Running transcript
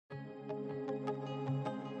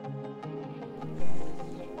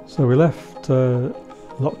So we left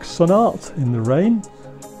Loch Sunart in the rain,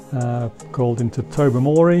 called into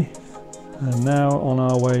Tobermory, and now on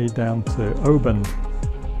our way down to Oban.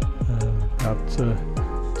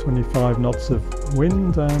 About 25 knots of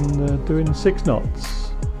wind and doing 6 knots.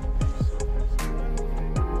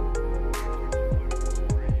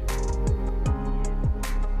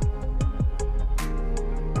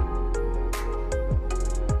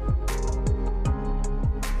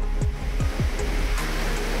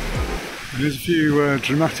 There's a few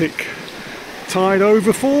dramatic tide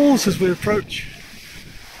overfalls as we approach.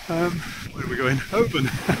 Where are we going? Oban.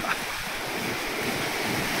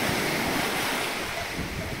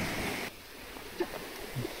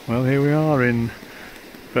 Well, here we are in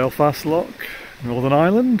Belfast Loch, Northern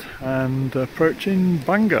Ireland, and approaching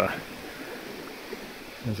Bangor.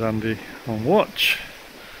 There's Andy on watch,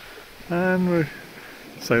 and we're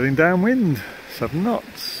sailing downwind, 7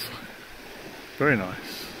 knots. Very nice.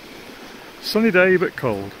 Sunny day but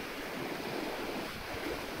cold.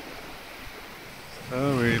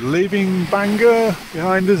 So we're leaving Bangor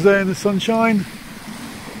behind us there in the sunshine,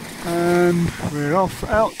 and we're off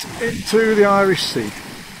out into the Irish Sea,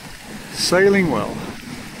 sailing well.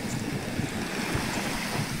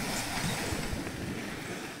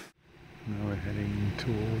 Now we're heading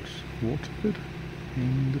towards Waterford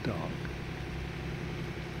in the dark.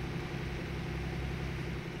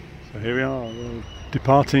 So here we are,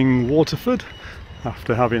 departing Waterford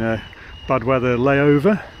after having a bad weather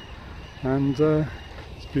layover, and it's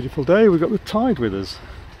a beautiful day. We've got the tide with us.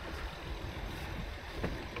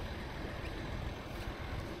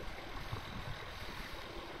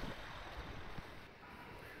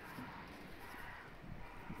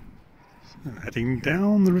 So heading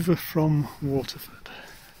down the river from Waterford,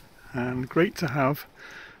 and great to have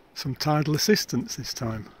some tidal assistance this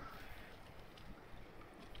time.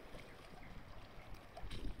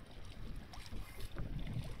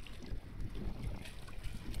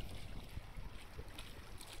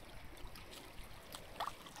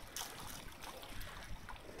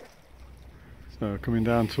 So coming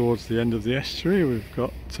down towards the end of the estuary, we've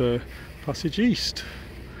got Passage East,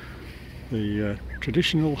 the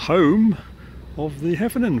traditional home of the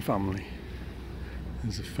Heffernan family.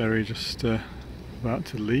 There's a ferry just about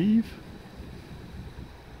to leave.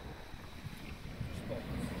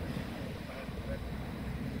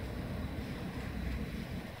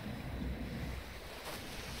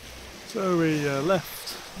 So we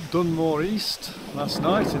left Dunmore East last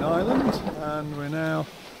night in Ireland, and we're now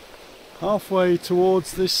halfway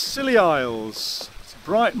towards the Scilly Isles. It's a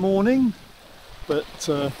bright morning, but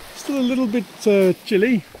still a little bit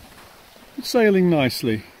chilly. It's sailing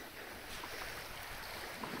nicely.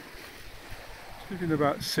 Looking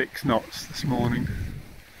about 6 knots this morning.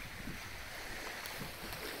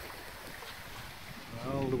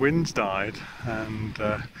 Well, the wind's died, and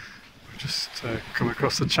we've just come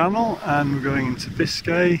across the channel, and we're going into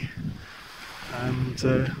Biscay,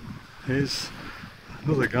 and here's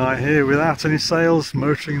another guy here without any sails,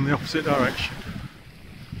 motoring in the opposite direction.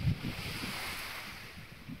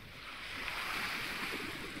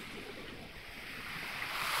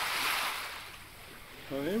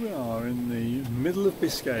 So here we are in the middle of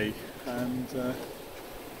Biscay, and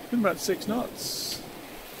it's been about 6 knots.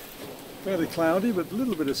 Fairly cloudy, but a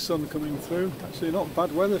little bit of sun coming through. Actually not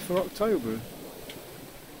bad weather for October.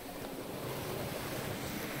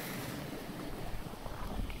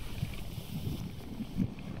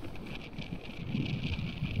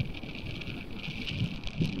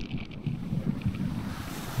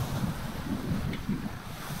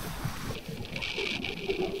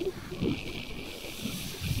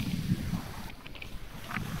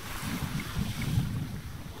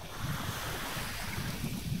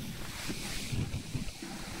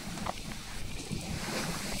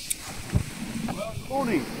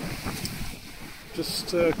 Morning.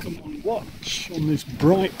 Just come on watch on this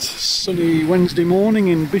bright sunny Wednesday morning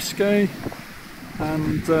in Biscay,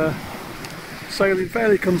 and sailing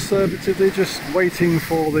fairly conservatively, just waiting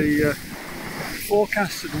for the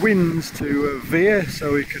forecasted winds to veer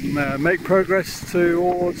so we can make progress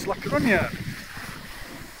towards Loch.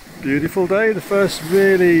 Beautiful day, the first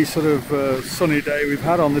really sort of sunny day we've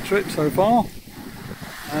had on the trip so far,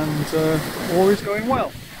 and all is going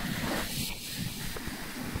well.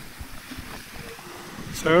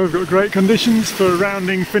 So we've got great conditions for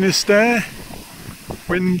rounding Finisterre.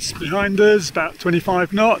 Winds behind us about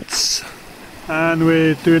 25 knots, and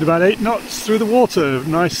we're doing about 8 knots through the water.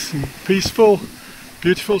 Nice and peaceful,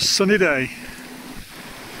 beautiful sunny day.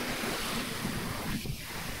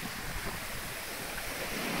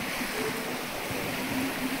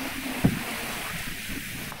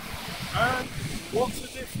 And what a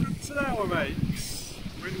difference an hour, mates.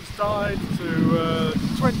 Wind's died to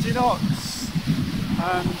 20 knots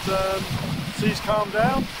and seas calmed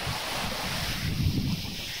down.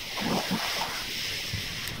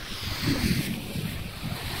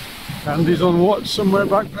 Andy's on watch somewhere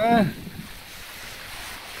back there.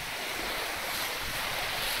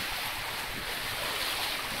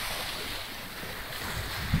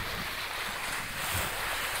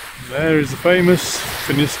 There is the famous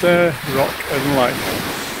Finisterre Rock and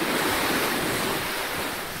Lighthouse.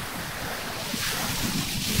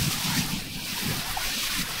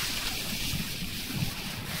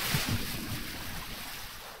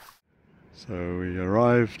 So we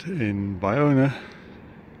arrived in Baiona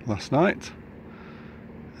last night,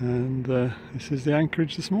 and this is the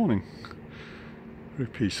anchorage this morning. Very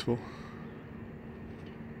peaceful.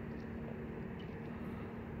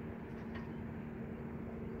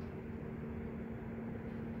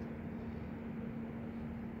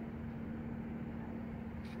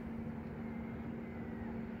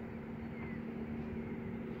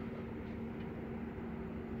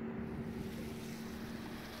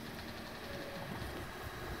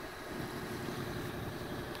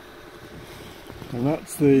 And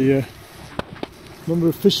that's the number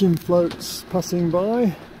of fishing floats passing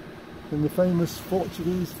by in the famous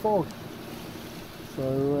Portuguese fog.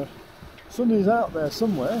 So somebody's out there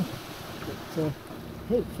somewhere, but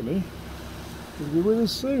hopefully he'll be with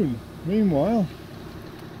us soon. Meanwhile,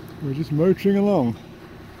 we're just motoring along.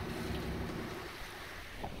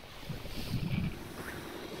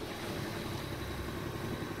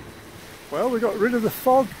 Well, we got rid of the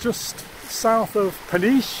fog just south of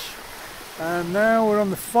Peniche, and now we're on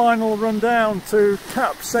the final run down to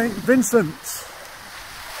Cap St. Vincent.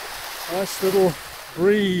 Nice little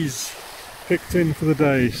breeze picked in for the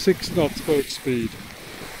day, 6 knots boat speed.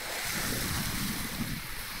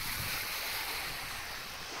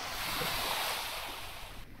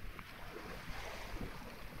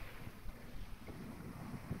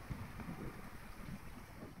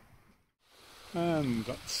 And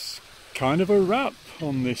that's kind of a wrap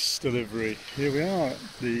on this delivery. Here we are at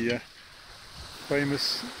the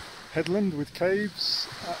famous headland with caves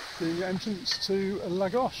at the entrance to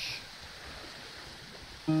Loch.